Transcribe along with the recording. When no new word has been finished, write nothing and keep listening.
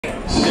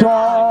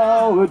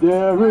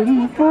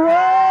Solidarity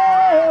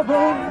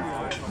forever.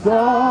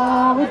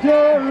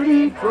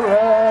 Solidarity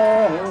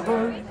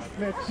forever.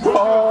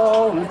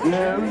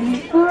 Solidarity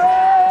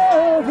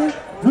forever.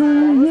 The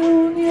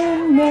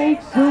union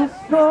makes us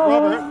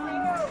strong.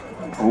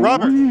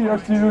 Robert, We are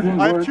student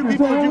I have two workers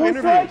people to do and we're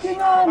interviews.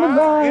 striking on the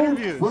line.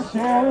 Interviews. We're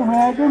sharing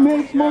Ragger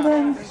makes more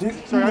than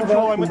 16 Sorry, I'm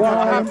Joel. I'm with the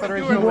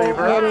Federation of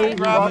Labor.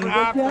 Robert,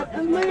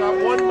 after we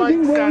got one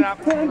mic set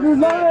up. And your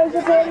lives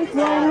are very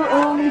strong. We're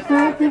only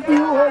searching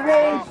to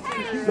arrange.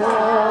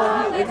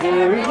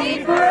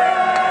 Solidarity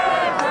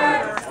forever.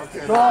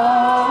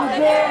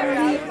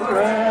 Solidarity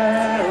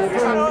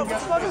forever.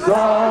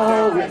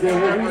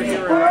 Solidarity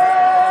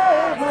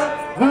forever.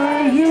 The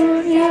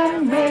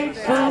union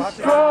makes us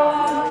strong.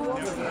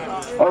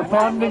 Our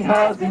funding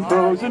has been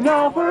frozen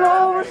now for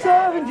over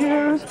 7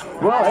 years.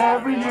 While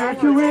every year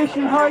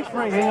tuition hikes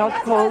bringing us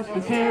close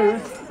to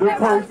tears. They're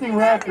posting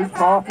record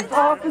profits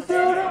off the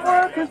student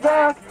workers'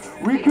 back.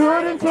 We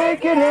couldn't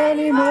take it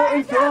anymore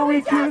until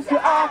we choose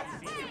to act.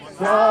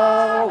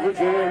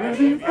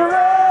 Solidarity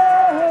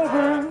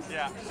forever.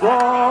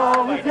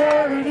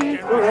 Solidarity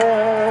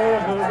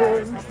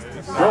forever.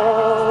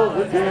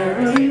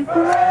 Solidarity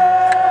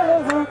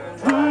forever.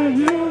 The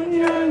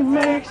union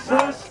makes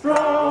us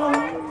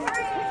strong.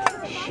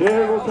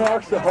 Cheryl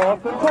talks to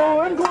Huff and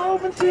Co and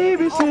Globe and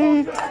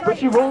CBC, but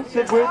she won't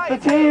sit with the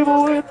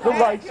table with the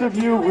likes of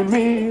you and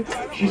me.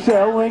 She's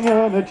selling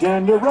an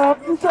agenda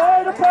wrapped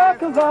inside a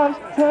pack of lies,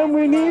 and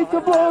we need to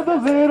blow the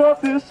lid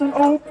off this and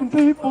open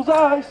people's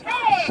eyes.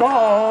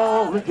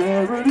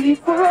 Solidarity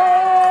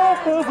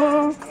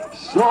forever.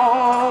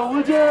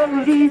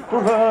 Solidarity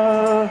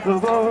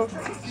forever.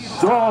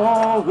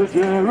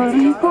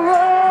 Solidarity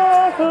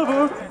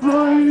forever.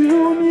 The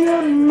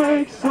union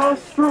makes us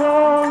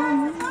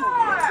strong.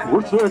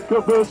 We're sick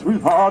of this,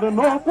 we've had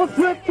enough of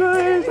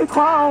victories and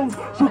clowns.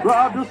 So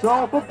grab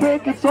yourself a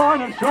picket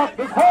sign and shut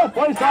this whole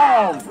place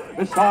down.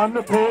 It's time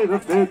to pay the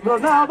fiddler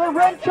now, the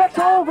rent check's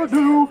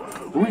overdue.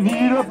 We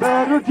need a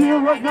better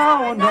deal right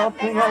now and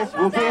nothing else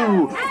will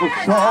do.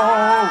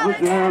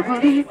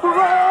 Solidarity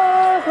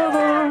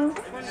forever.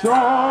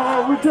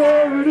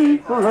 Solidarity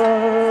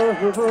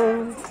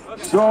forever.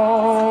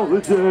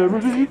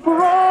 Solidarity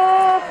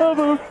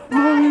forever.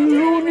 The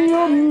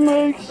union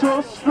makes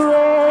us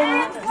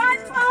strong.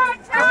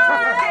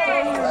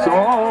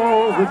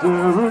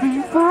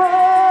 Solidarity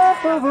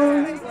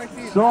forever.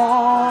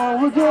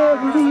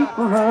 Solidarity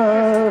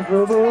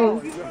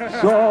forever.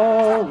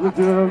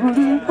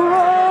 Solidarity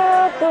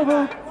forever.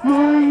 The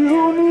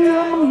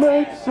union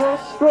makes us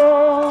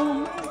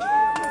strong.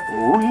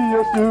 We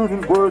are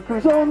student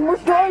workers and we're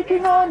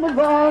striking on the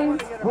line.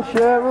 We'll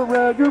share a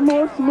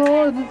regular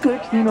more than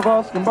 16 of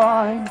us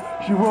combined.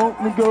 She won't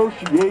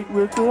negotiate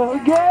with her,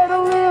 get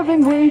a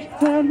living wage,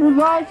 and her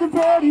lies and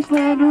petty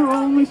slander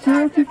only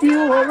serve to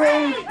fuel our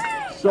rage.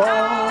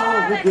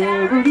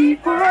 Solidarity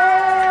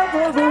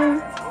forever.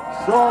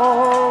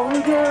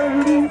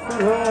 Solidarity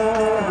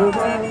forever.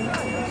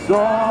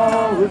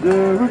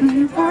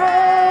 Solidarity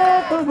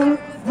forever.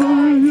 The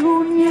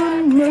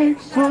union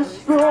makes us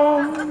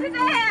strong.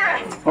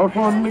 Our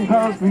funding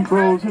has been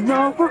frozen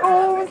now for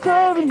over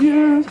 7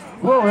 years.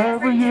 While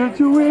every year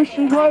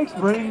tuition hikes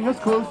bring us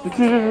close to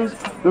tears.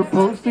 They're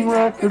posting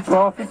record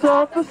profits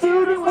off the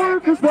student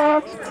workers'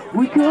 backs.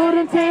 We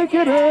couldn't take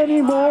it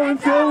anymore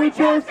until we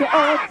chose to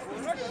act.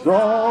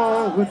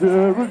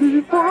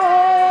 Solidarity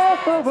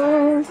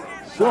forever.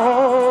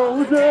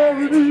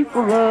 Solidarity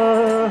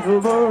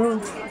forever.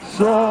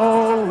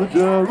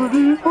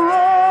 Solidarity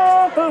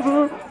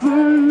forever. The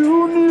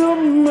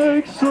union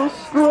makes us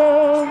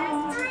strong.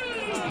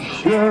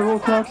 Cheryl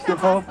talks to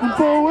Huff and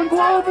Co and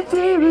Globe and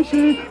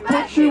CBC,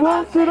 but she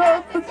won't sit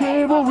at the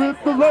table with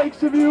the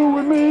likes of you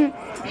and me.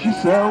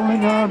 She's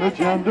selling an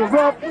agenda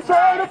wrapped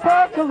inside a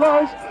pack of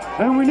lies,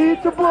 and we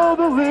need to blow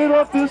the lid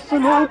off this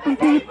and open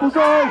people's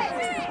eyes.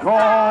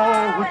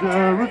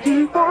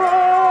 Solidarity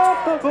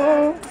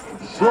forever.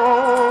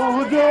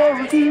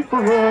 Solidarity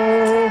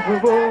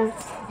forever.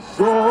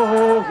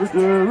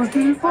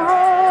 Solidarity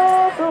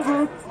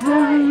forever.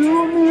 The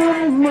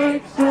union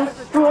makes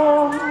us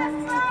strong.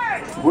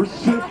 We're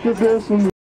sick of this and